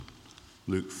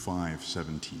Luke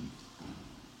 5:17.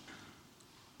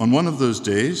 On one of those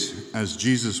days, as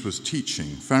Jesus was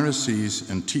teaching, Pharisees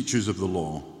and teachers of the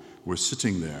law were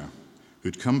sitting there,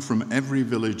 who'd come from every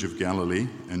village of Galilee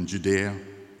and Judea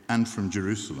and from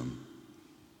Jerusalem.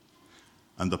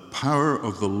 And the power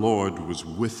of the Lord was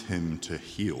with him to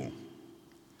heal.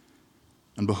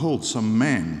 And behold, some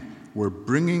men were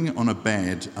bringing on a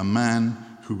bed a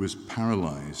man who was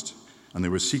paralyzed, and they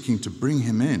were seeking to bring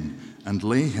him in and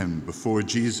lay him before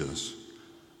Jesus.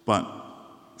 But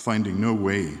finding no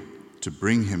way to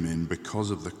bring him in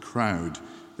because of the crowd,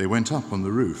 they went up on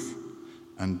the roof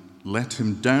and let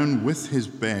him down with his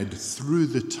bed through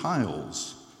the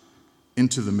tiles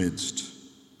into the midst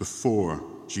before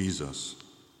Jesus.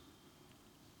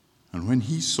 And when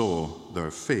he saw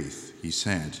their faith, he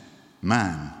said,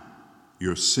 "Man,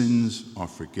 your sins are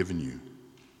forgiven you."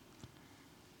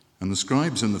 And the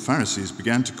scribes and the Pharisees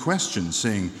began to question,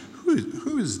 saying,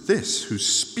 Who is this who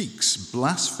speaks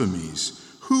blasphemies?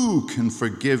 Who can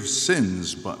forgive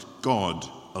sins but God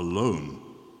alone?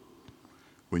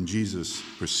 When Jesus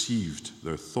perceived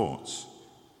their thoughts,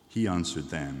 he answered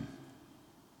them,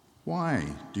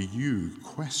 "Why do you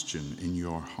question in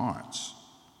your hearts?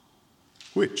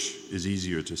 Which is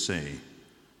easier to say,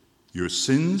 'Your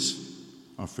sins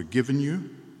are forgiven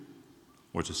you,'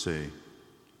 or to say,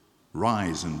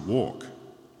 'Rise and walk'?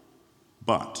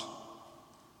 But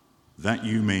that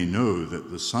you may know that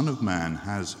the Son of Man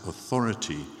has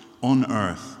authority on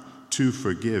earth to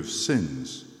forgive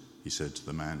sins," he said to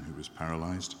the man who was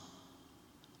paralyzed,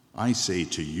 "I say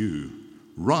to you,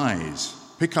 rise,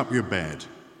 pick up your bed,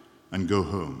 and go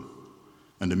home."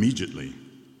 And immediately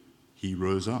he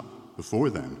rose up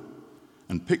before them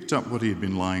and picked up what he had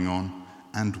been lying on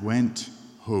and went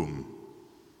home,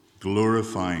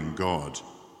 glorifying God.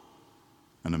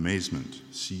 And amazement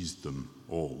seized them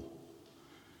all.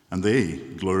 And they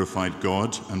glorified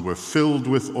God and were filled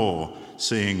with awe,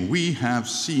 saying, "We have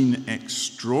seen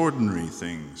extraordinary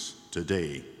things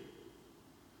today."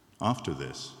 After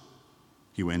this,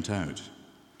 he went out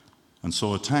and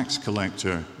saw a tax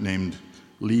collector named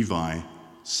Levi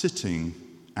sitting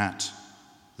at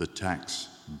the tax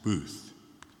booth.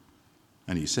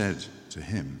 And he said to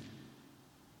him,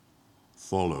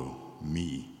 "Follow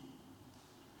me."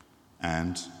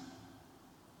 And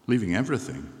leaving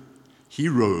everything, he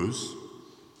rose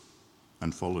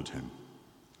and followed him.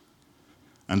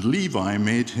 And Levi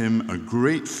made him a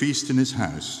great feast in his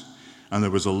house, and there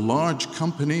was a large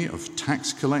company of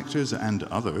tax collectors and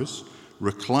others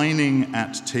reclining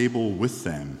at table with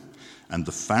them. And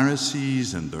the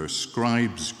Pharisees and their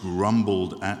scribes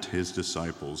grumbled at his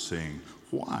disciples, saying,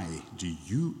 "Why do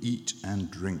you eat and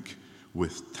drink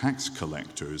with tax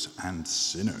collectors and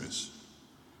sinners?"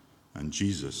 And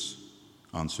Jesus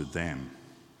answered them,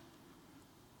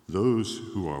 "Those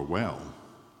who are well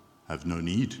have no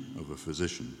need of a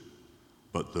physician,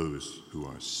 but those who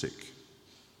are sick.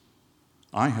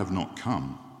 I have not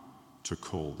come to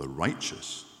call the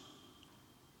righteous,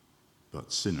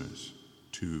 but sinners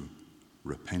to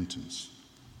repentance."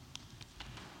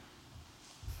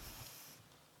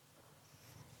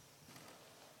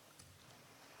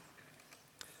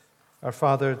 Our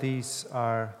Father, these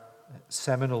are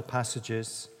seminal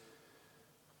passages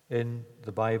in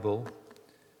the Bible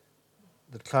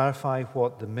that clarify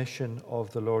what the mission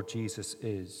of the Lord Jesus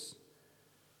is,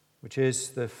 which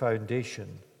is the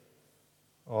foundation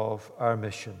of our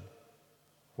mission,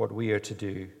 what we are to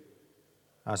do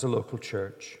as a local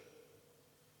church.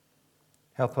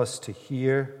 Help us to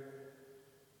hear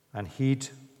and heed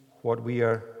what we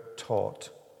are taught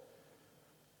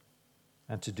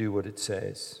and to do what it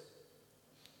says,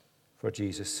 for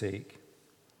Jesus' sake.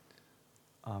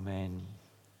 Amen.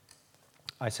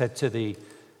 I said to the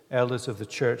elders of the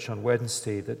church on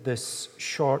Wednesday that this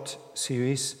short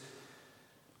series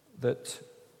that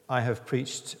I have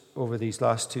preached over these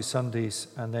last 2 Sundays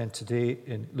and then today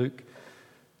in Luke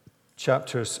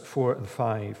chapters 4 and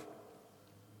 5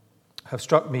 have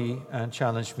struck me and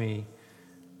challenged me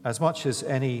as much as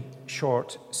any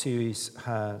short series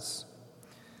has.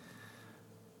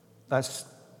 That's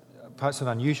perhaps an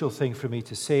unusual thing for me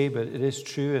to say, but it is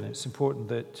true, and it's important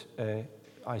that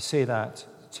I say that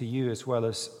to you as well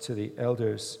as to the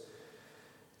elders.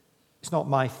 It's not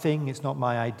my thing, it's not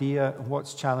my idea. And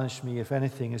what's challenged me, if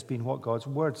anything, has been what God's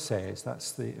word says.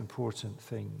 That's the important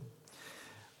thing.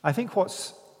 I think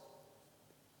what's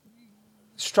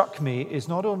struck me is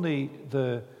not only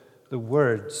the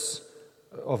words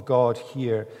of God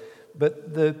here,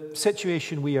 but the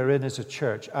situation we are in as a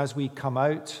church as we come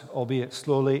out, albeit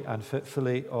slowly and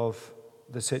fitfully, of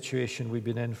the situation we've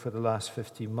been in for the last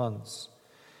 15 months.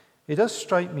 It does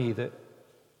strike me that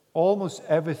almost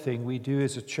everything we do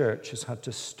as a church has had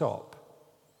to stop.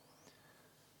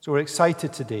 So we're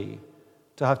excited today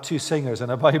to have 2 singers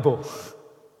and a Bible.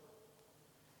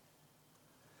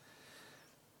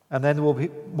 And then will be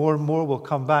more and more will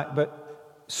come back,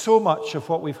 but so much of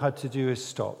what we've had to do is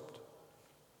stopped.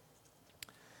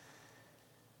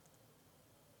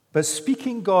 But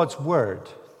speaking God's word,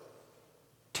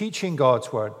 teaching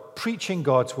God's word, preaching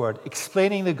God's word,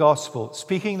 explaining the gospel,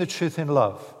 speaking the truth in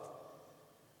love,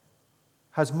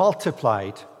 has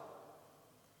multiplied.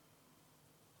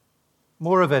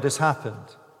 More of it has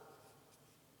happened.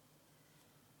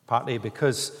 Partly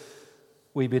because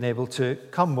we've been able to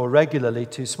come more regularly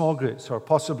to small groups, or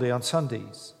possibly on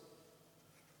Sundays.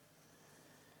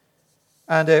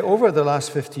 And over the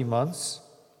last 15 months,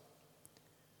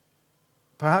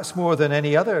 perhaps more than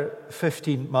any other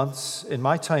 15 months in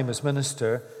my time as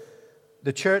minister,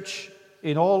 the church,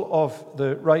 in all of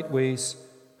the right ways,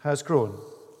 has grown.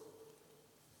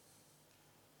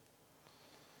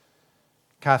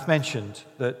 Kath mentioned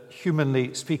that,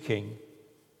 humanly speaking,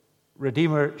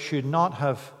 Redeemer should not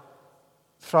have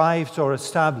thrived or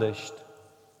established,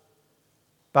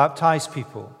 baptized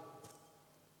people,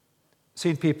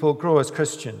 seen people grow as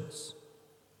Christians,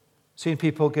 seen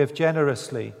people give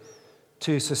generously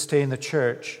to sustain the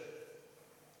church.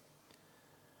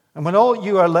 And when all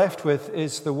you are left with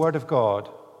is the Word of God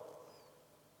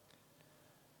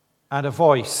and a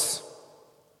voice,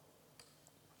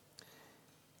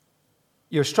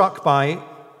 you're struck by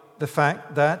the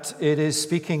fact that it is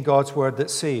speaking God's word that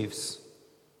saves.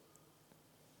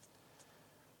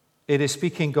 It is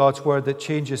speaking God's word that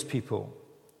changes people.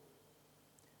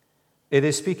 It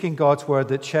is speaking God's word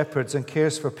that shepherds and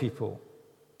cares for people.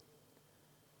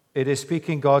 It is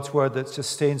speaking God's word that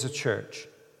sustains a church.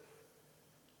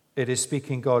 It is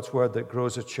speaking God's word that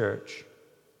grows a church.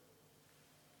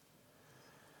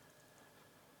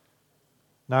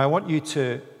 Now, I want you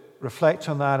to reflect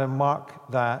on that and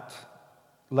mark that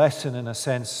lesson, in a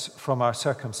sense, from our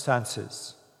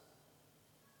circumstances.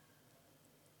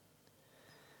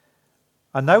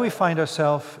 And now we find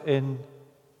ourselves in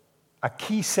a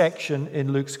key section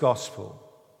in Luke's Gospel.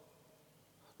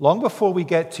 Long before we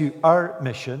get to our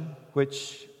mission,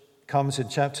 which comes in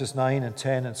chapters 9 and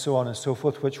 10 and so on and so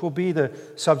forth, which will be the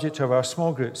subject of our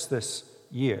small groups this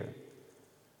year.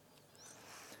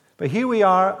 But here we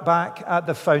are back at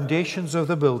the foundations of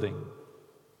the building.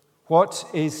 What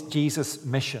is Jesus'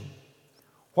 mission?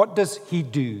 What does he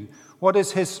do? What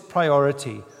is his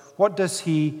priority? What is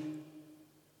he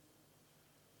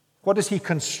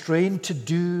constrained to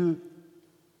do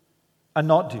and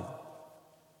not do?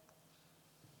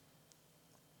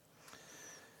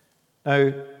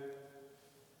 Now,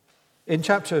 in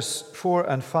chapters 4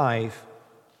 and 5,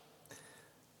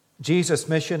 Jesus'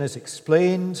 mission is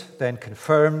explained, then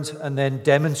confirmed, and then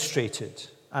demonstrated.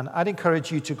 And I'd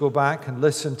encourage you to go back and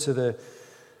listen to the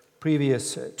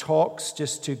previous talks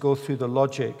just to go through the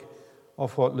logic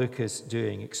of what Luke is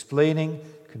doing, explaining,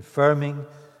 confirming,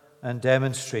 and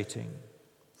demonstrating.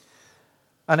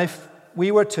 And if we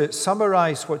were to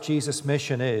summarize what Jesus'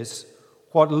 mission is,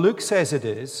 what Luke says it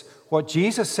is, what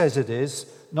Jesus says it is,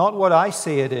 not what I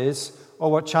say it is, or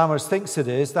what Chalmers thinks it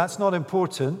is, that's not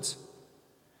important.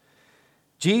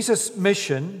 Jesus'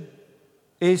 mission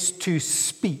is to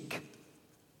speak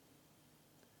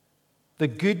the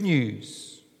good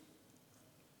news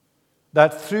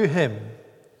that through him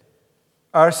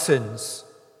our sins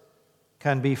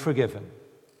can be forgiven.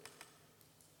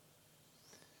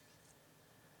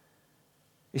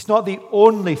 It's not the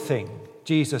only thing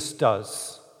Jesus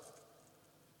does,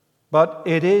 but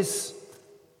it is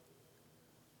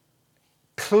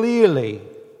clearly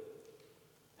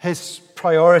his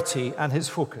priority and his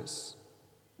focus.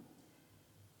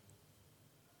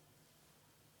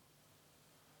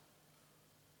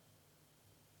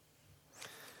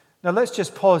 Now let's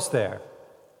just pause there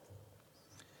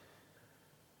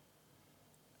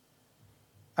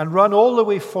and run all the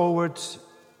way forward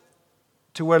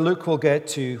to where Luke will get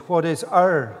to what is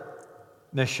our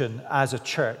mission as a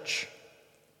church.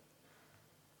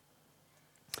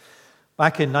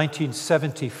 Back in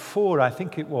 1974, I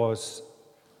think it was,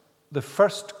 the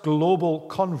first global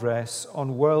congress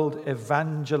on world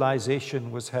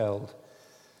evangelization was held.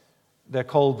 They're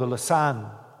called the Lausanne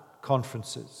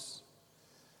Conferences.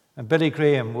 And Billy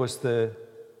Graham was the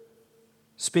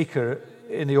speaker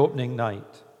in the opening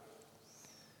night.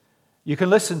 You can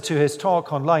listen to his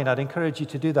talk online. I'd encourage you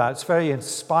to do that. It's very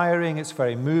inspiring, it's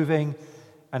very moving,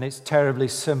 and it's terribly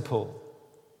simple.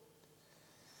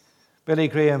 Billy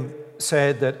Graham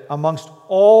said that amongst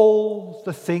all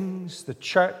the things the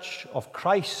Church of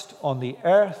Christ on the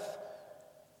earth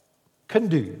can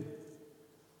do,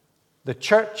 The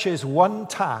church's one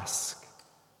task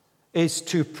is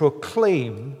to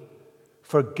proclaim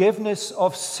forgiveness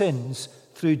of sins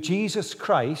through Jesus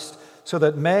Christ so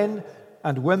that men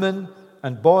and women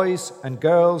and boys and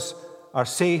girls are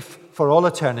safe for all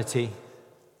eternity.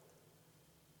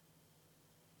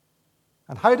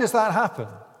 And how does that happen?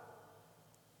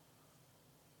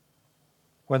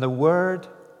 When the word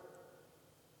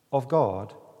of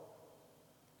God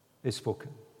is spoken.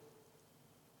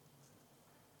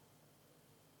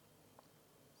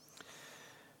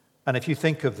 And if you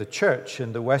think of the church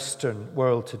in the Western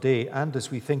world today, and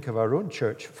as we think of our own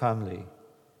church family,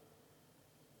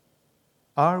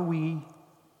 are we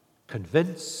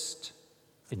convinced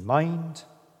in mind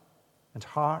and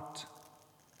heart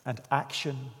and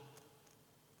action?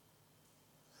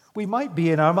 We might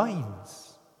be in our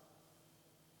minds,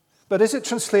 but is it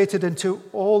translated into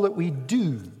all that we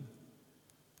do?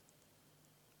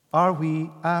 Are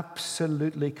we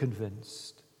absolutely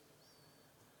convinced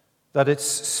that it's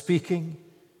speaking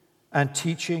and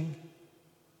teaching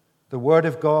the Word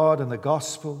of God and the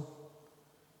gospel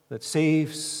that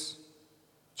saves,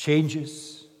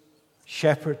 changes,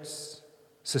 shepherds,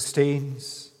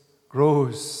 sustains,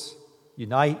 grows,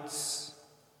 unites,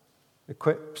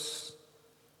 equips?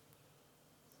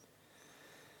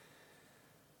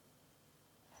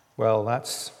 Well,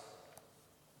 that's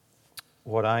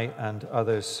what I and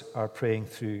others are praying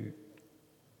through.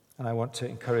 And I want to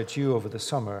encourage you over the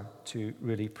summer to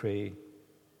really pray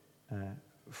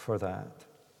for that.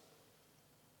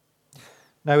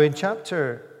 Now, in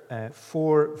chapter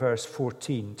 4, verse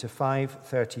 14 to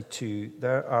 5:32,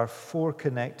 there are 4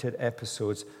 connected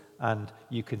episodes, and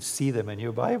you can see them in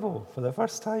your Bible for the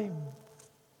first time.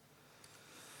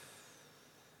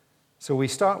 So we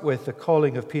start with the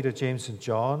calling of Peter, James, and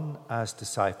John as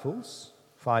disciples,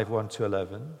 5:1 to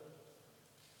 11.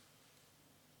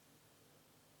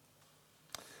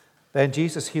 Then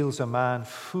Jesus heals a man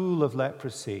full of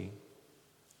leprosy,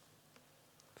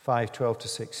 5:12 to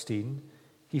 16.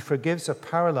 He forgives a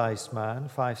paralyzed man,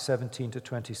 5:17 to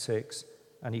 26,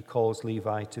 and he calls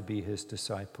Levi to be his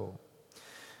disciple.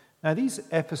 Now, these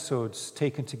episodes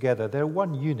taken together, they're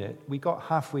one unit. We got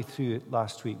halfway through it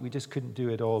last week. We just couldn't do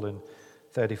it all in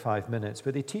 35 minutes.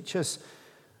 But they teach us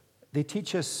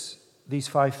these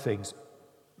 5 things.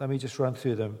 Let me just run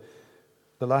through them.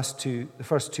 The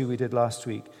first 2 we did last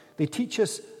week. They teach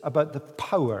us about the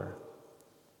power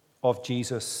of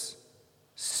Jesus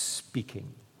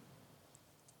speaking.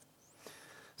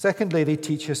 Secondly, they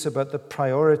teach us about the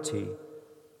priority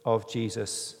of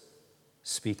Jesus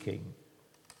speaking.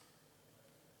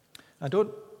 Now,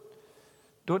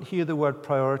 don't hear the word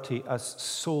priority as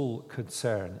sole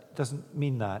concern. It doesn't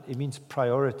mean that. It means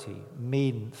priority,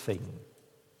 main thing.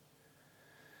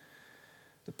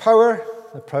 The power,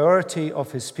 the priority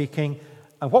of his speaking.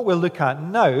 And what we'll look at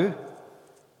now,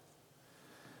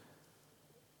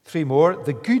 3 more,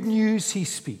 the good news he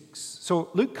speaks. So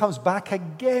Luke comes back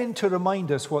again to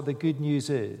remind us what the good news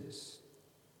is.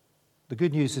 The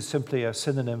good news is simply a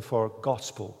synonym for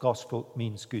gospel. Gospel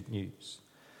means good news.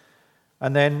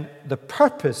 And then the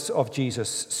purpose of Jesus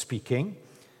speaking.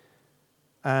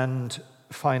 And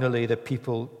finally, the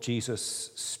people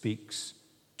Jesus speaks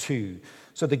to.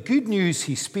 So the good news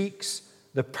he speaks,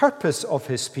 the purpose of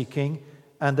his speaking,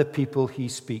 and the people he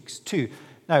speaks to.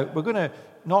 Now, we're going to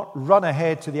not run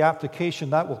ahead to the application.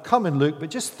 That will come in Luke,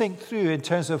 but just think through in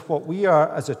terms of what we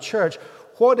are as a church.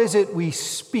 What is it we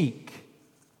speak?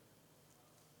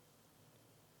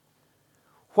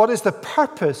 What is the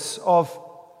purpose of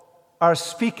our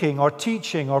speaking or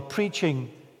teaching or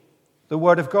preaching the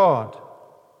Word of God?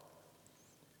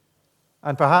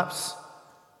 And perhaps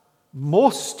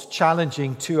most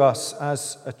challenging to us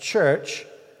as a church,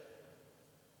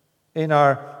 in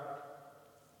our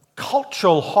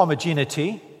cultural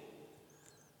homogeneity,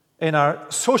 in our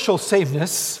social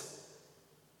sameness,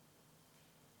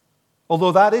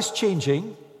 although that is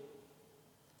changing,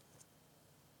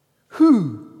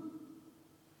 who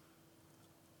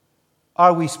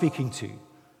are we speaking to?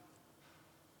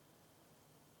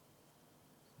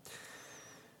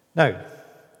 Now,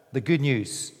 the good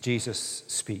news Jesus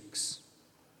speaks.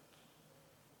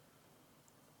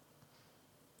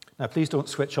 Now, please don't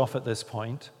switch off at this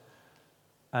point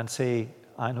and say,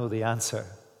 I know the answer.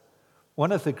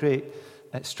 One of the great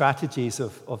strategies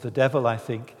of the devil, I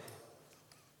think,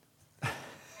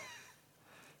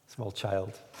 small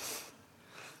child.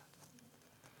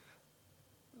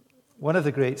 One of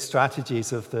the great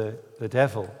strategies of the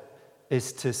devil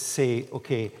is to say,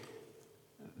 okay,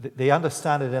 they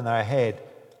understand it in their head.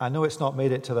 I know it's not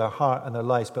made it to their heart and their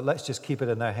lives, but let's just keep it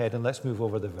in their head and let's move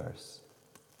over the verse.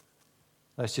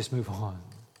 Let's just move on.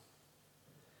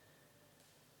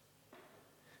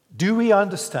 Do we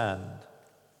understand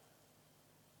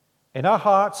in our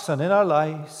hearts and in our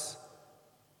lives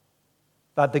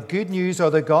that the good news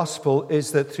or the gospel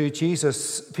is that through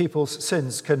Jesus, people's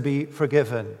sins can be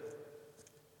forgiven?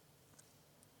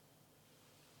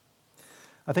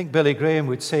 I think Billy Graham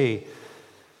would say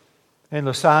in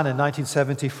Lausanne in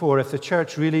 1974, if the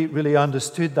church really, really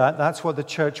understood that, that's what the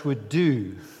church would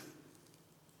do.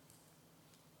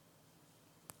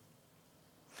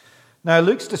 Now,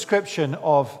 Luke's description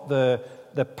of the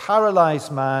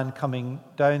paralyzed man coming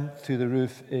down through the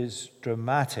roof is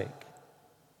dramatic.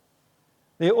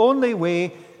 The only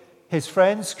way his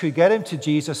friends could get him to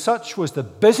Jesus, such was the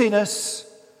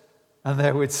busyness, and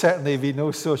there would certainly be no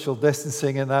social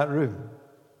distancing in that room,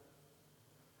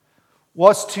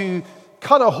 was to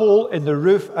cut a hole in the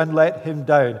roof and let him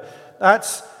down.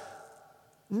 That's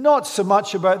not so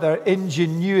much about their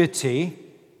ingenuity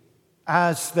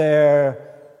as their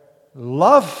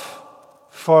love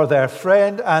for their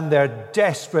friend and their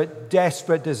desperate,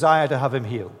 desperate desire to have him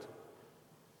healed.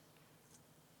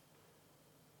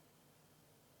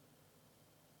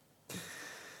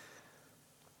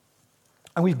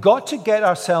 And we've got to get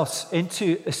ourselves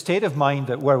into a state of mind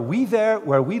that were we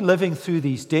living through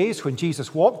these days when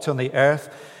Jesus walked on the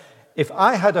earth, if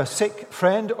I had a sick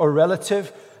friend or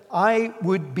relative, I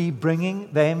would be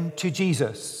bringing them to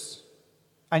Jesus.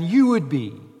 And you would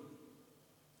be.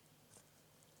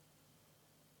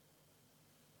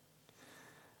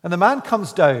 And the man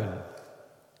comes down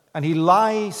and he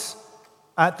lies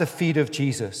at the feet of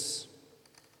Jesus.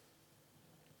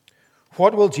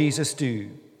 What will Jesus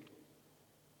do?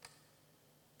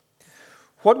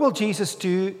 What will Jesus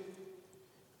do?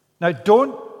 Now,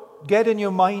 don't get in your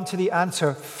mind to the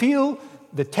answer. Feel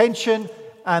the tension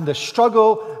and the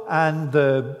struggle and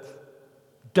the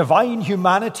divine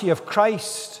humanity of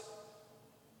Christ,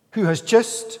 who has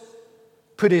just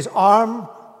put his arm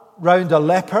round a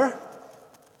leper.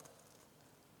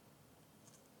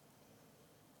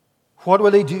 What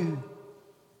will he do?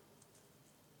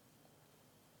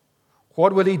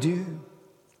 What will he do?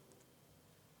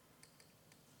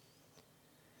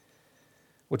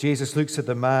 Well, Jesus looks at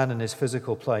the man in his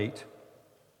physical plight,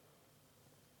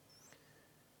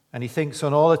 and he thinks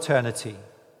on all eternity.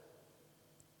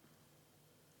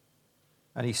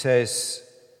 And he says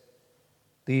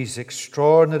these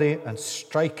extraordinary and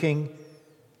striking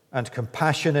and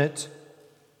compassionate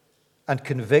and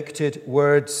convicted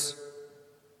words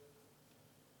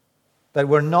that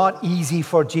were not easy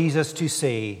for Jesus to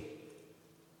say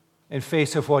in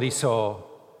face of what he saw,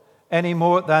 any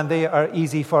more than they are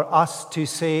easy for us to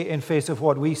say in face of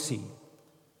what we see.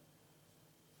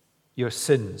 Your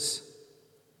sins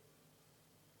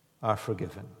are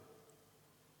forgiven.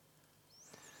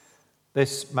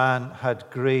 This man had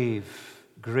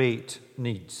great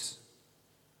needs,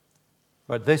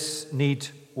 but this need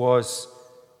was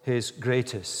his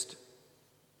greatest.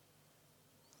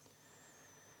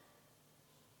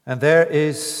 And there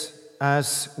is,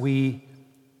 as we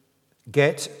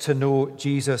get to know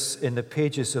Jesus in the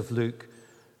pages of Luke,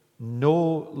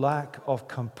 no lack of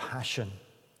compassion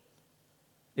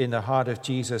in the heart of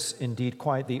Jesus. Indeed,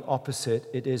 quite the opposite.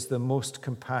 It is the most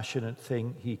compassionate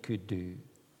thing he could do.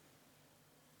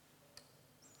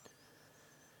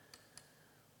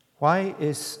 Why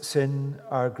is sin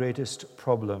our greatest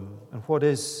problem? And what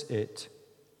is it?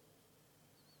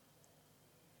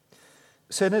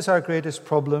 Sin is our greatest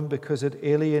problem because it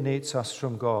alienates us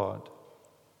from God.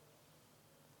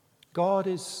 God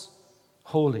is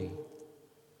holy,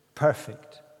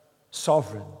 perfect,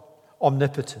 sovereign,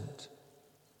 omnipotent,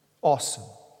 awesome,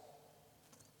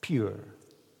 pure.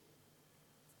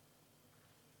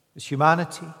 As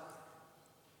humanity,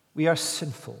 we are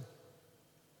sinful,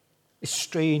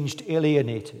 estranged,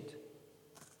 alienated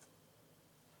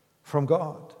from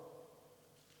God.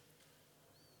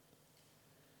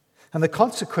 And the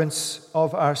consequence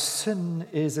of our sin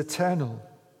is eternal.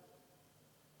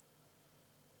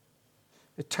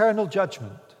 Eternal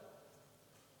judgment.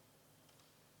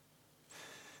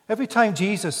 Every time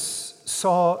Jesus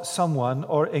saw someone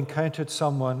or encountered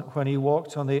someone when he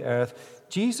walked on the earth,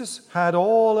 Jesus had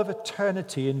all of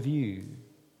eternity in view.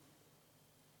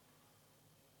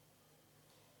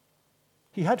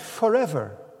 He had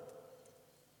forever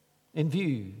in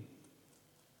view.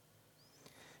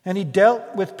 And he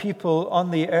dealt with people on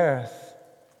the earth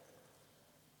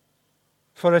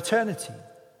for eternity.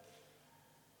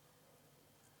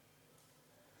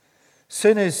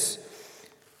 Sin is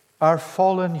our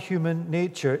fallen human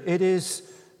nature. It is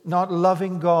not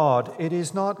loving God. It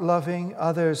is not loving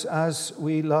others as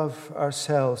we love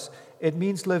ourselves. It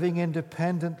means living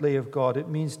independently of God. It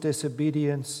means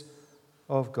disobedience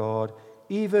of God.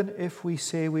 even if we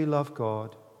say we love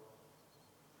God?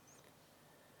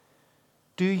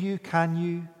 Can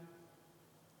you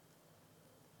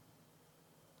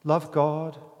love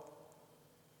God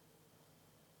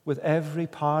with every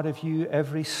part of you,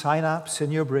 every synapse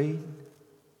in your brain,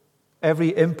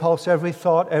 every impulse, every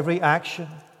thought, every action,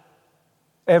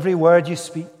 every word you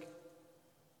speak?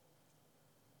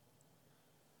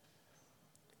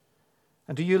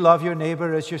 And do you love your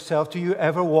neighbor as yourself? Do you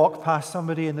ever walk past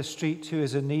somebody in the street who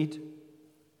is in need?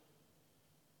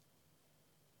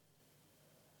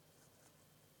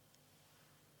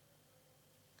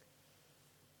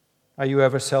 Are you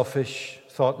ever selfish,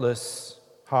 thoughtless,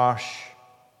 harsh,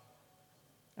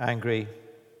 angry,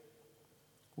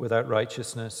 without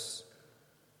righteousness?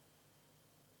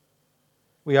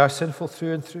 We are sinful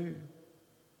through and through.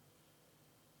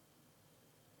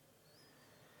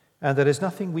 And there is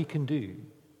nothing we can do.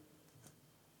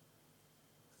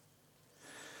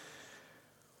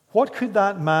 What could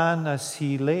that man, as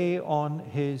he lay on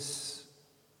his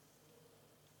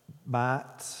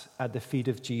mat at the feet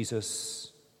of Jesus,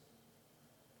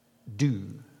 do?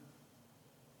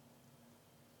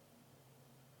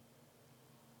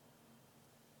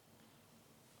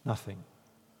 Nothing.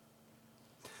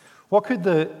 What could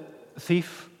the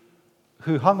thief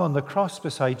who hung on the cross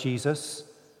beside Jesus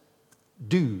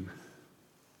do?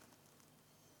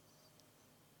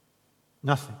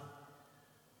 Nothing.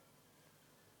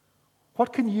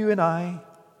 What can you and I,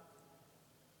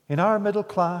 in our middle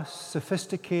class,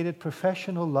 sophisticated,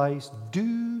 professional lives,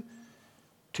 do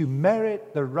to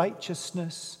merit the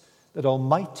righteousness that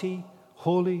Almighty,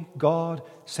 Holy God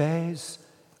says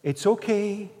it's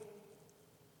okay?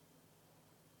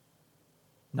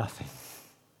 Nothing.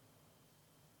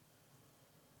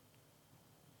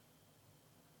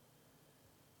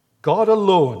 God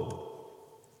alone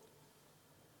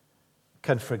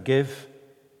can forgive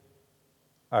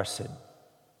our sin.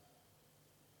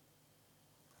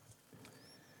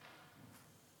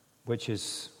 Which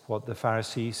is what the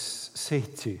Pharisees say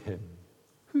to him.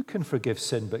 Who can forgive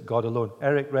sin but God alone?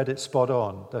 Eric read it spot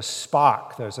on. There's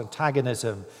spark, there's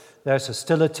antagonism, there's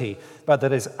hostility, but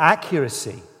there is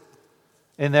accuracy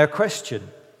in their question.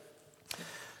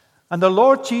 And the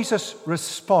Lord Jesus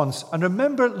responds. And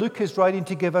remember, Luke is writing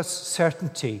to give us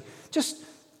certainty.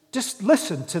 Just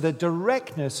listen to the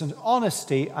directness and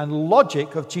honesty and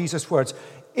logic of Jesus' words.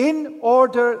 In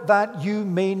order that you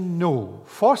may know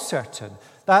for certain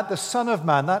that the Son of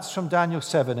Man, that's from Daniel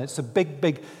 7, it's a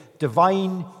big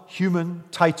divine human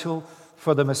title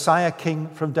for the Messiah King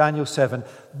from Daniel 7.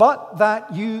 But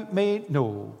that you may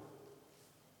know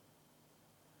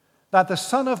that the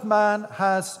Son of Man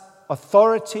has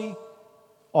authority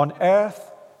on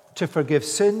earth to forgive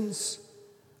sins,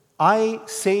 I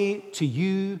say to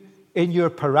you in your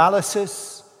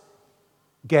paralysis,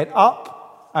 get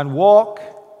up and walk.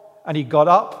 And he got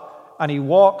up and he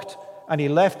walked and he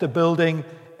left the building.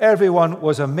 Everyone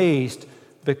was amazed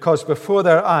because before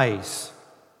their eyes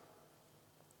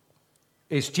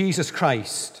is Jesus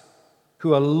Christ,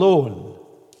 who alone,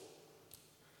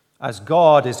 as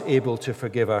God, is able to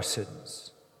forgive our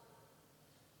sins.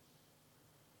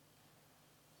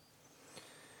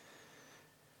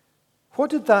 What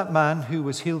did that man who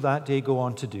was healed that day go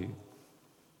on to do?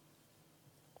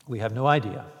 We have no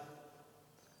idea.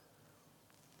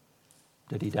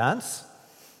 Did he dance?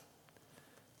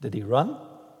 Did he run?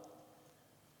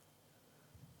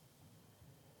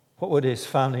 What would his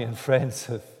family and friends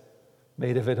have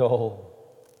made of it all?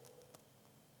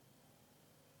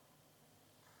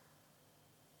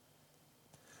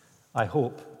 I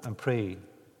hope and pray,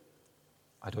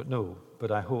 I don't know,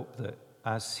 but I hope that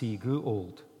as he grew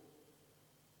old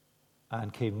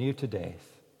and came near to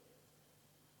death,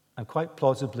 and quite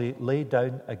plausibly lay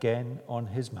down again on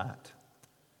his mat,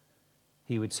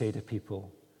 he would say to people,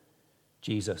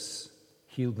 Jesus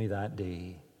healed me that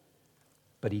day,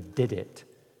 but he did it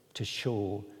to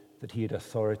show that he had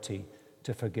authority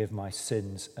to forgive my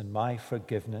sins, and my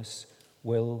forgiveness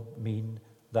will mean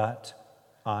that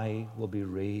I will be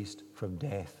raised from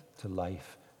death to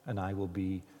life, and I will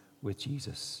be with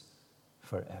Jesus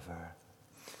forever.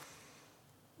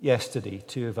 Yesterday,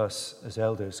 two of us as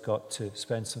elders got to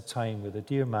spend some time with a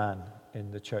dear man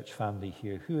in the church family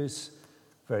here who is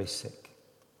very sick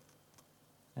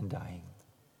and dying.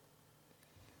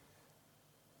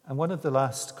 And one of the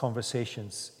last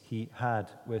conversations he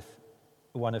had with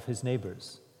one of his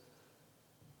neighbors,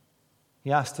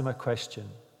 he asked him a question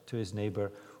to his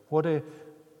neighbor, what are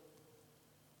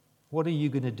you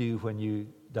going to do when you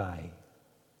die?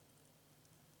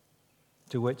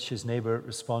 To which his neighbor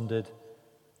responded,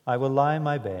 I will lie in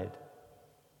my bed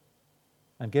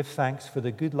and give thanks for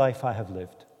the good life I have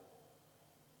lived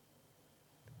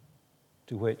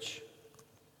To which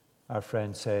our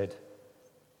friend said,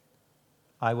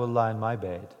 I will lie in my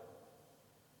bed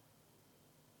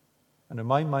and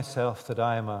remind myself that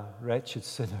I am a wretched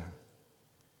sinner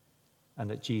and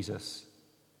that Jesus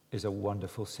is a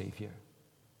wonderful Savior.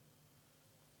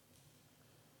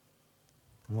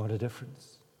 And what a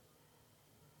difference.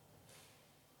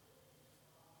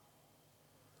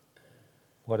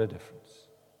 What a difference.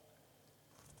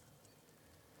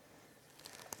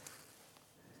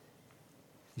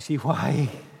 You see why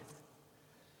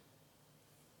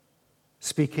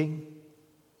speaking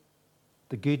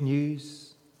the good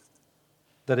news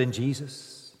that in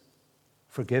Jesus,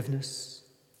 forgiveness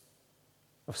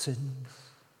of sins,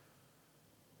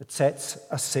 that sets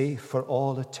us safe for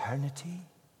all eternity,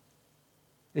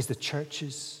 is the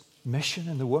church's mission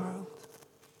in the world.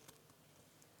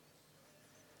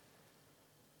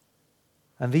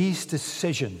 And these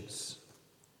decisions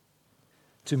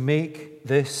to make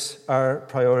this our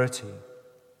priority,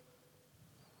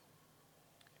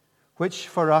 which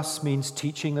for us means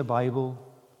teaching the Bible,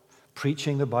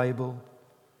 preaching the Bible,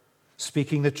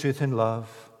 speaking the truth in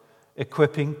love,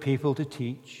 equipping people to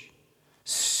teach,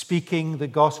 speaking the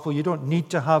gospel. You don't need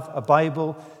to have a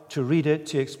Bible to read it,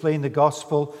 to explain the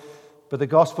gospel, but the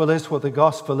gospel is what the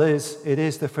gospel is. It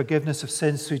is the forgiveness of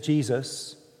sins through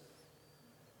Jesus.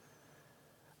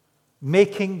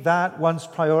 Making that one's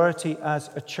priority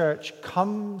as a church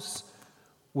comes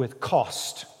with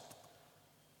cost.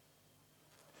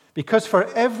 Because for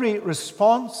every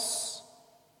response,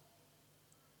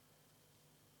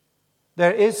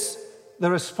 there is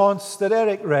the response that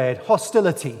Eric read,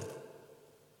 hostility.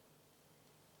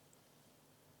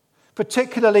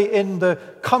 Particularly in the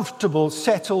comfortable,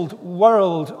 settled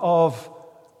world of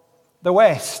the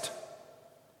West,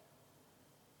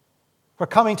 where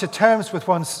coming to terms with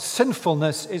one's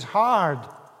sinfulness is hard.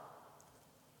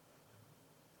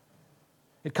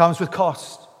 It comes with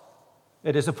cost.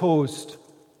 It is opposed.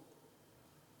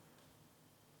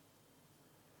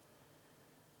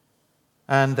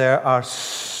 And there are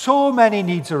so many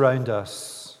needs around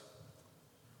us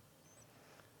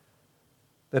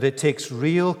that it takes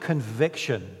real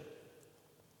conviction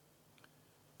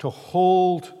to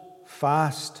hold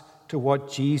fast to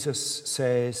what Jesus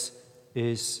says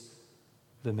is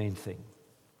the main thing.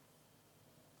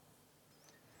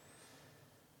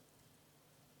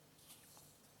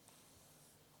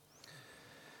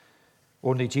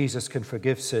 Only Jesus can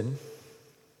forgive sin.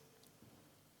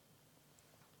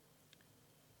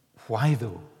 Why,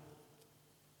 though,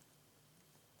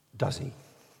 does he?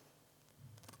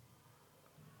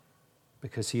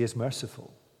 Because he is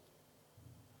merciful.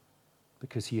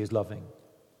 Because he is loving.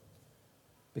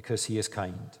 Because he is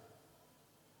kind.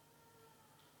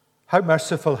 How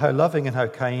merciful, how loving, and how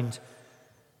kind.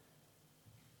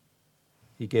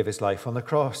 He gave his life on the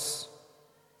cross.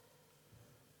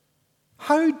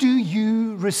 How do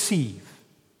you receive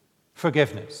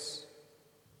forgiveness?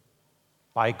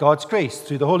 By God's grace,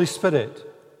 through the Holy Spirit.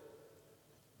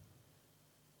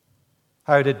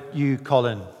 How did you,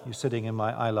 Colin, you're sitting in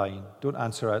my eye line. Don't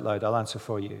answer out loud, I'll answer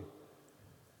for you.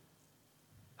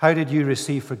 How did you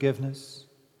receive forgiveness?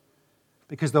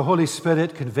 Because the Holy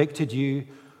Spirit convicted you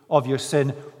of your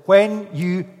sin when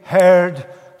you heard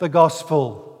the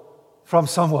gospel from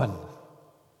someone.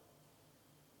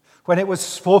 When it was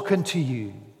spoken to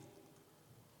you.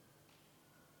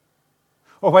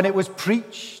 Or when it was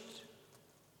preached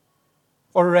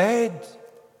or read.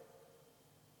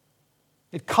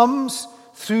 It comes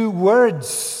through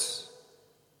words.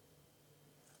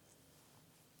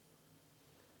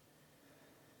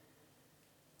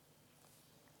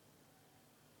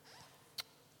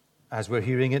 As we're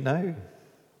hearing it now.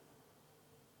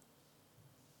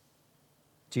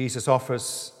 Jesus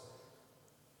offers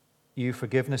you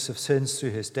forgiveness of sins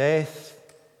through his death.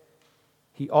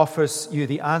 He offers you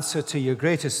the answer to your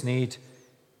greatest need.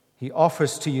 He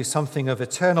offers to you something of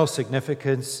eternal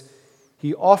significance.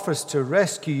 He offers to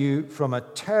rescue you from a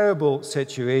terrible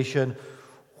situation.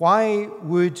 Why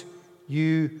would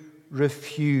you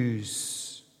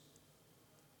refuse?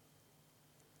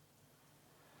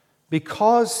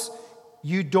 Because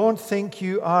you don't think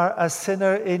you are a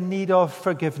sinner in need of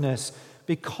forgiveness.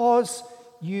 Because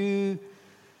you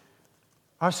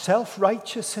are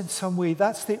self-righteous in some way.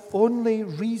 That's the only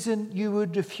reason you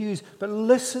would refuse. But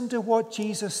listen to what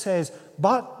Jesus says.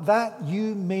 But that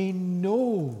you may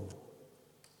know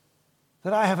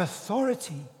that I have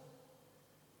authority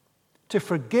to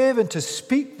forgive and to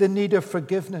speak the need of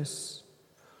forgiveness.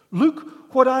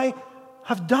 Look what I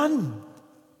have done.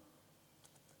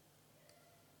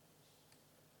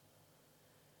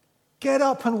 Get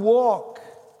up and walk.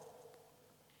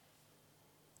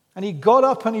 And he got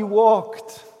up and he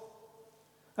walked.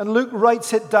 And Luke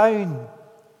writes it down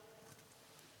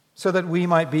so that we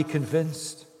might be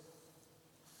convinced.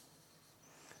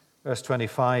 Verse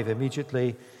 25,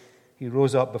 immediately he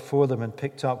rose up before them and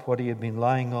picked up what he had been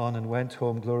lying on and went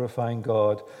home glorifying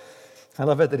God. I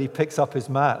love it that he picks up his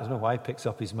mat. I don't know why he picks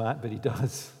up his mat, but he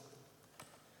does.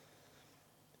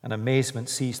 And amazement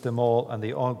seized them all, and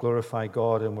they all glorified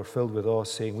God and were filled with awe,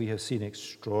 saying, "We have seen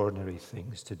extraordinary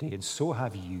things today." And so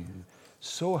have you.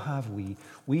 So have we.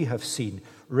 We have seen,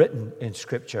 written in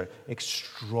Scripture,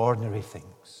 extraordinary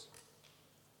things.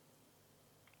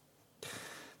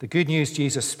 The good news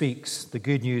Jesus speaks, the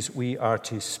good news we are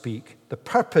to speak. The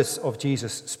purpose of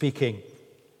Jesus speaking.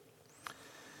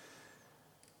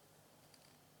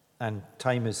 And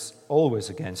time is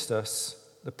always against us.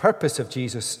 The purpose of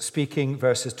Jesus speaking,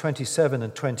 verses 27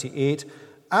 and 28.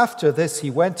 After this,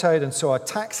 he went out and saw a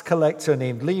tax collector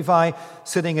named Levi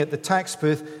sitting at the tax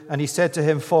booth, and he said to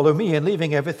him, "Follow me." And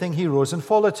leaving everything, he rose and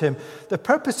followed him. The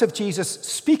purpose of Jesus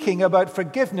speaking about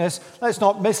forgiveness, let's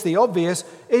not miss the obvious,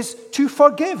 is to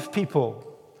forgive people.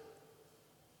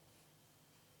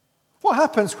 What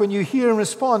happens when you hear and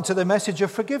respond to the message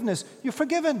of forgiveness? You're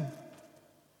forgiven.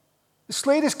 The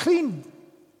slate is clean.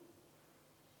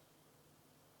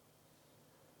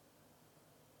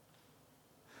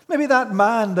 Maybe that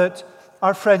man that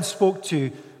our friend spoke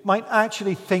to might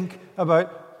actually think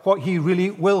about what he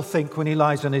really will think when he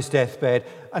lies on his deathbed,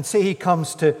 and say he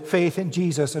comes to faith in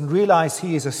Jesus and realize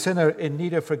he is a sinner in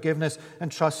need of forgiveness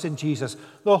and trusts in Jesus.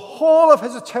 The whole of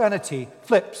his eternity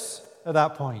flips at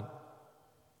that point.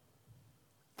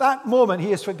 That moment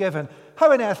he is forgiven.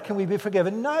 How on earth can we be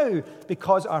forgiven now?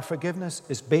 Because our forgiveness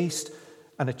is based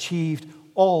and achieved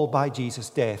all by Jesus'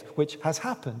 death, which has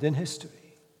happened in history.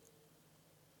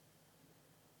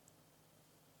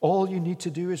 All you need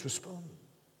to do is respond.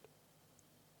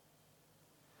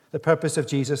 The purpose of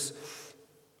Jesus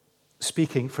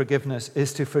speaking forgiveness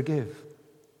is to forgive.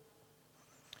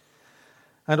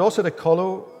 And also to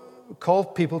call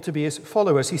people to be his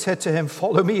followers. He said to him,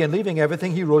 "Follow me," and leaving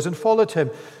everything, he rose and followed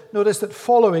him. Notice that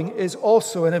following is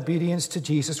also an obedience to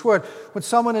Jesus' word. When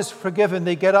someone is forgiven,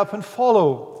 they get up and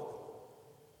follow.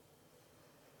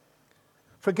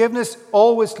 Forgiveness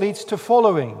always leads to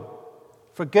following.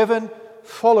 Forgiven,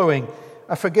 following.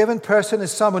 A forgiven person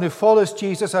is someone who follows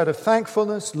Jesus out of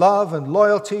thankfulness, love, and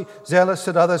loyalty, zealous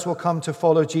that others will come to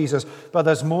follow Jesus. But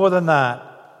there's more than that.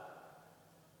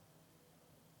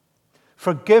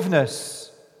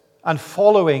 Forgiveness and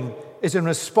following is in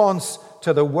response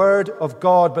to the Word of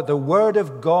God, but the Word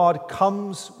of God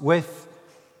comes with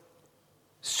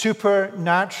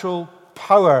supernatural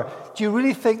power. Do you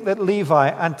really think that Levi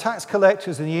and tax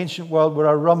collectors in the ancient world were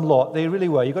a rum lot? They really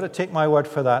were. You've got to take my word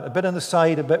for that. A bit on the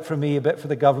side, a bit for me, a bit for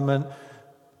the government,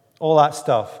 all that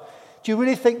stuff. Do you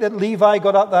really think that Levi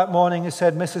got up that morning and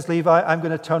said, "Mrs. Levi, I'm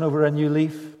going to turn over a new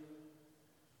leaf.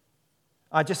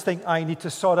 I just think I need to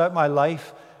sort out my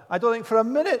life"? I don't think for a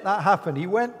minute that happened. He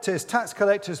went to his tax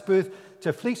collector's booth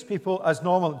to fleece people as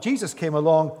normal. Jesus came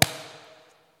along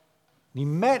and he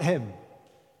met him.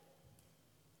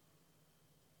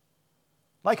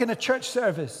 Like in a church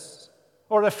service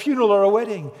or a funeral or a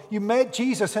wedding, you met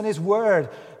Jesus and his word,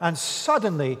 and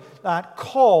suddenly that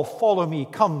call, "Follow me,"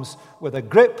 comes with a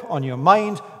grip on your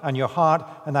mind and your heart,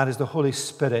 and that is the Holy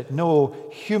Spirit. No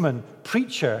human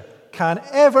preacher can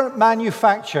ever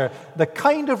manufacture the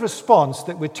kind of response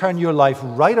that would turn your life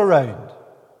right around.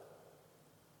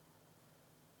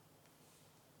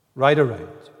 Right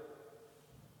around.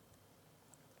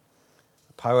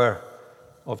 The power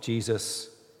of Jesus'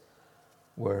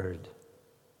 word.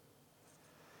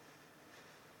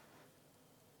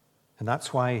 And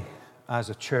that's why, as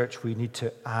a church, we need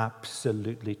to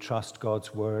absolutely trust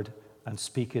God's word and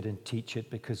speak it and teach it,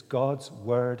 because God's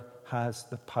word has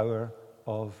the power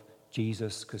of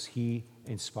Jesus, because he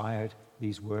inspired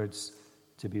these words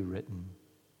to be written.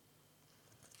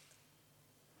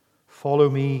 Follow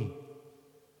me.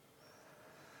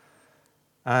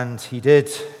 And he did.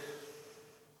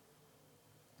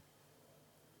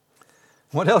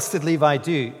 What else did Levi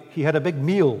do? He had a big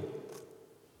meal.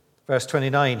 Verse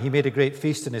 29, he made a great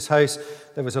feast in his house.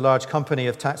 There was a large company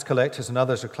of tax collectors and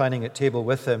others reclining at table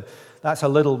with him. That's a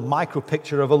little micro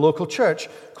picture of a local church.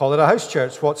 Call it a house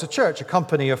church. What's a church? A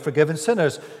company of forgiven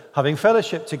sinners having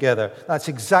fellowship together. That's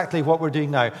exactly what we're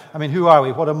doing now. I mean, who are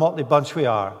we? What a motley bunch we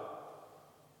are.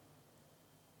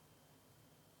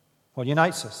 What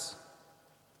unites us?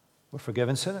 We're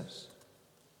forgiven sinners.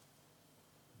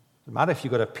 Doesn't matter if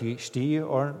you've got a PhD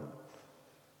or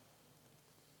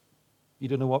you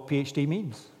don't know what PhD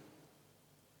means.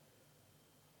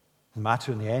 Doesn't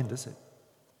matter in the end, does it?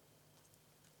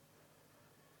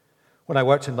 When I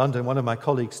worked in London, one of my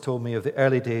colleagues told me of the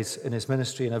early days in his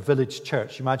ministry in a village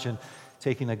church. Imagine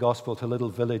taking the gospel to a little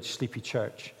village sleepy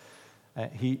church.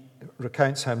 He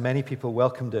recounts how many people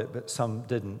welcomed it, but some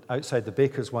didn't. Outside the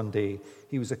baker's one day,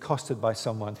 he was accosted by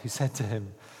someone who said to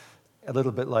him, a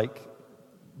little bit like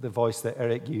the voice that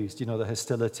Eric used, the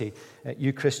hostility,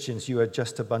 "You Christians, you are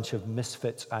just a bunch of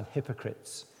misfits and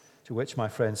hypocrites." To which my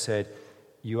friend said,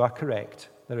 "You are correct.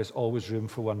 There is always room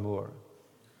for one more."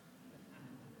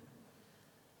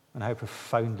 And how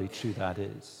profoundly true that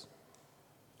is.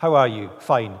 How are you?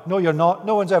 Fine. No, you're not.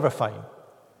 No one's ever fine.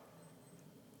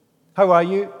 How are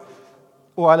you?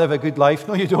 Oh, I live a good life.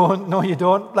 No, you don't. No, you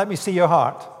don't. Let me see your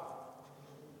heart.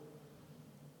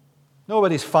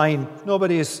 Nobody's fine.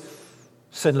 Nobody is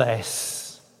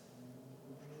sinless.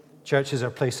 Churches are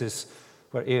places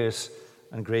where airs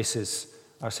and graces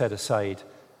are set aside,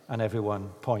 and everyone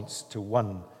points to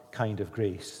one kind of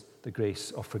grace, the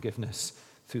grace of forgiveness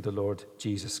through the Lord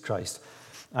Jesus Christ.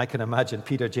 I can imagine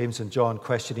Peter, James, and John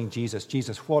questioning Jesus.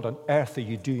 "Jesus, what on earth are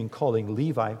you doing calling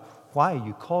Levi? Why are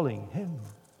you calling him?"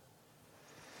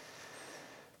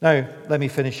 Now, let me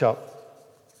finish up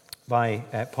by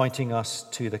pointing us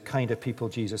to the kind of people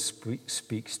Jesus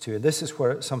speaks to. And this is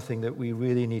where it's something that we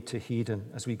really need to heed. And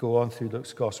as we go on through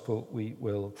Luke's Gospel, we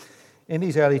will. In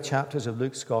these early chapters of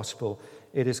Luke's Gospel,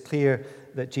 it is clear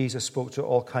that Jesus spoke to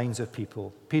all kinds of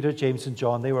people. Peter, James, and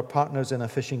John, they were partners in a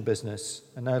fishing business.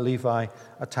 And now Levi,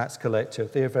 a tax collector.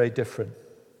 They are very different.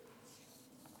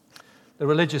 The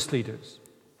religious leaders,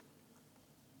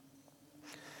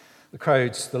 the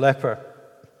crowds, the leper,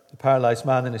 the paralyzed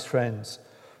man and his friends,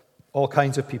 all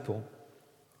kinds of people.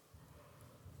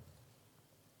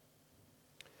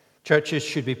 Churches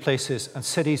should be places, and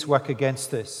cities work against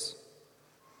this.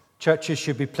 Churches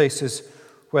should be places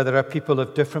where there are people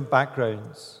of different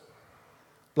backgrounds,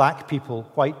 black people,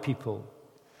 white people,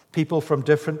 people from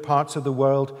different parts of the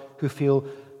world who feel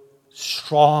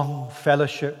strong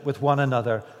fellowship with one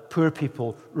another, poor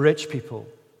people, rich people.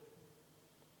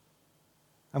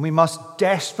 And we must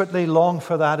desperately long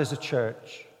for that as a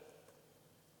church.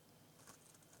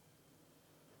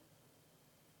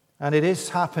 And it is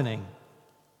happening.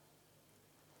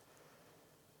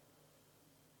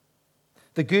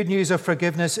 The good news of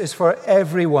forgiveness is for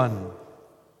everyone.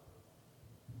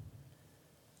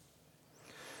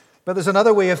 But there's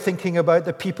another way of thinking about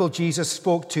the people Jesus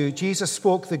spoke to. Jesus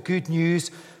spoke the good news,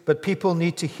 but people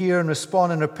need to hear and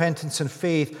respond in repentance and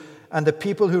faith. And the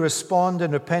people who respond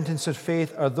in repentance and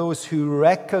faith are those who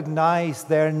recognize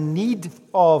their need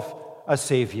of a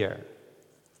Savior.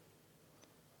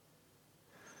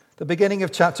 The beginning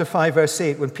of chapter 5, verse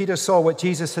 8, when Peter saw what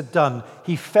Jesus had done,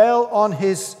 he fell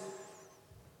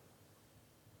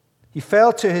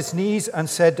to his knees and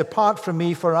said, "Depart from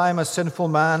me, for I am a sinful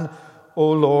man,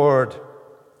 O Lord."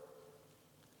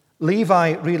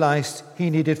 Levi realized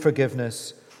he needed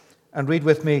forgiveness. And read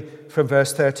with me from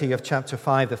verse 30 of chapter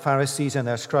 5. The Pharisees and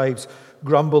their scribes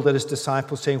grumbled at his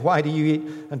disciples, saying, "Why do you eat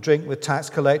and drink with tax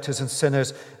collectors and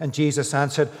sinners?" And Jesus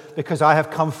answered, "Because I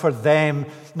have come for them."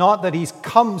 Not that he's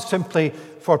come simply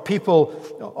for people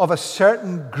of a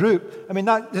certain group. I mean,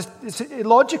 it's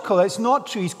illogical. It's not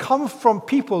true. He's come from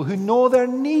people who know their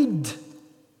need.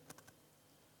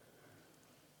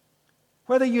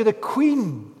 Whether you're the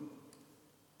queen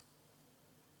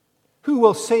who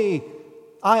will say,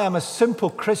 "I am a simple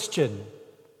Christian,"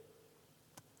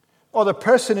 or the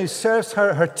person who serves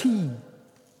her tea.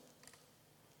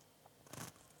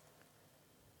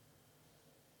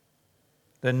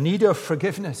 The need of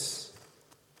forgiveness.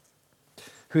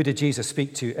 Who did Jesus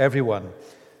speak to? Everyone.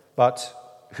 But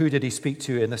who did he speak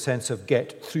to in the sense of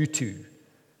get through to?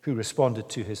 Who responded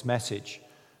to his message?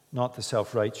 Not the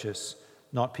self-righteous,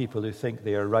 not people who think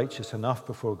they are righteous enough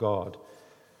before God.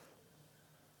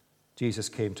 Jesus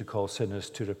came to call sinners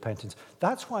to repentance.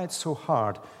 That's why it's so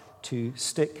hard to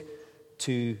stick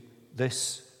to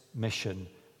this mission,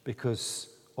 because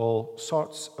all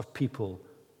sorts of people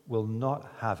will not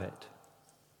have it.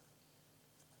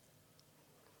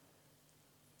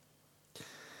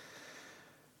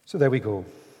 So there we go.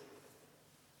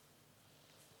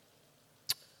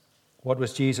 What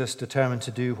was Jesus determined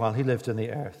to do while he lived on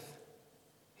the earth?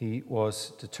 He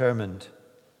was determined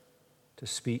to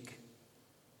speak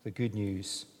the good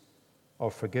news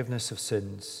of forgiveness of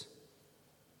sins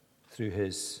through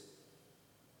his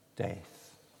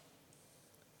death.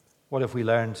 What have we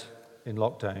learned in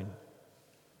lockdown?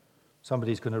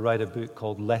 Somebody's going to write a book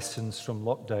called Lessons from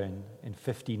Lockdown in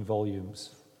 15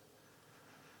 volumes.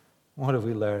 What have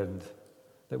we learned?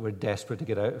 That we're desperate to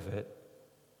get out of it.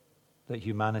 That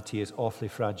humanity is awfully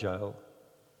fragile.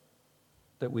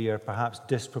 That we are perhaps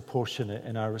disproportionate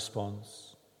in our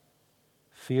response.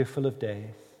 fearful of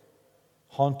death,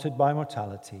 haunted by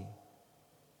mortality,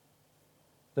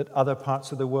 that other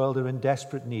parts of the world are in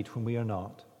desperate need when we are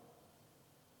not?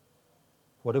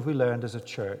 What have we learned as a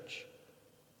church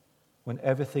when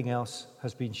everything else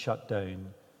has been shut down?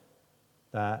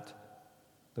 That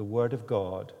the Word of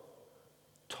God,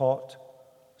 taught,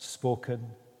 spoken,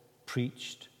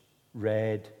 preached,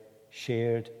 read,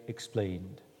 shared,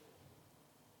 explained,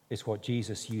 is what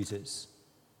Jesus uses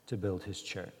to build his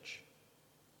church.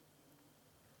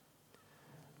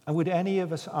 And would any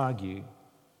of us argue,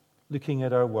 looking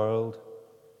at our world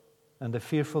and the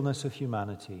fearfulness of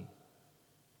humanity,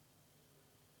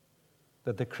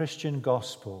 that the Christian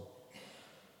gospel,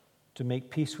 to make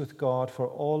peace with God for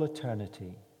all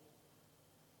eternity,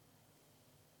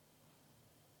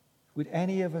 would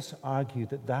any of us argue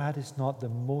that that is not the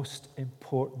most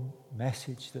important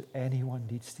message that anyone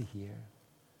needs to hear?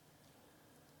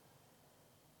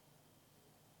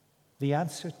 The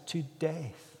answer to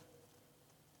death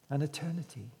and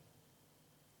eternity.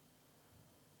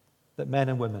 That men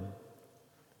and women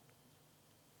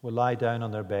will lie down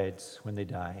on their beds when they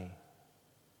die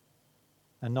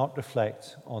and not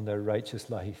reflect on their righteous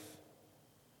life,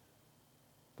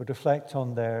 but reflect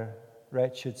on their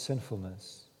wretched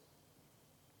sinfulness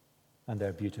and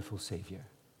their beautiful Savior.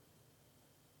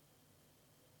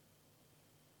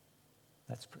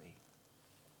 Let's pray.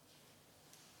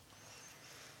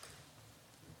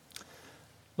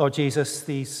 Lord Jesus,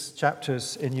 these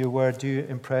chapters in your word do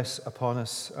impress upon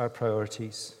us our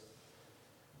priorities.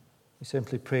 We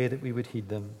simply pray that we would heed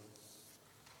them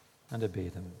and obey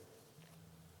them.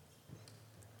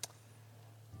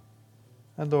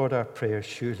 And Lord, our prayer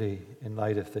surely in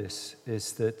light of this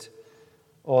is that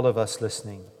all of us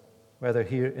listening, whether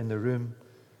here in the room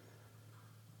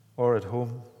or at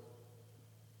home,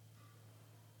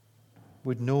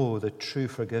 would know the true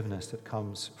forgiveness that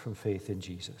comes from faith in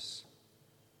Jesus.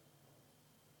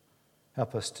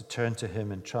 Help us to turn to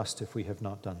him in trust if we have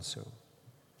not done so.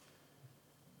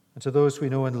 And to those we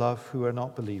know and love who are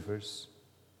not believers,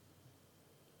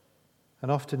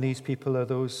 and often these people are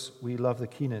those we love the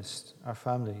keenest, our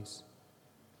families,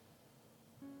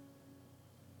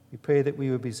 we pray that we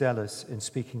would be zealous in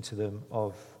speaking to them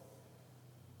of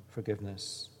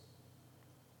forgiveness,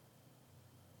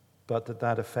 but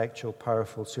that effectual,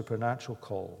 powerful, supernatural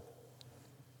call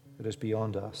that is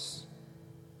beyond us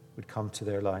would come to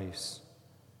their lives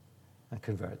and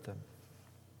convert them.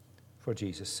 For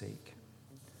Jesus' sake.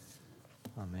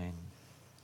 Amen.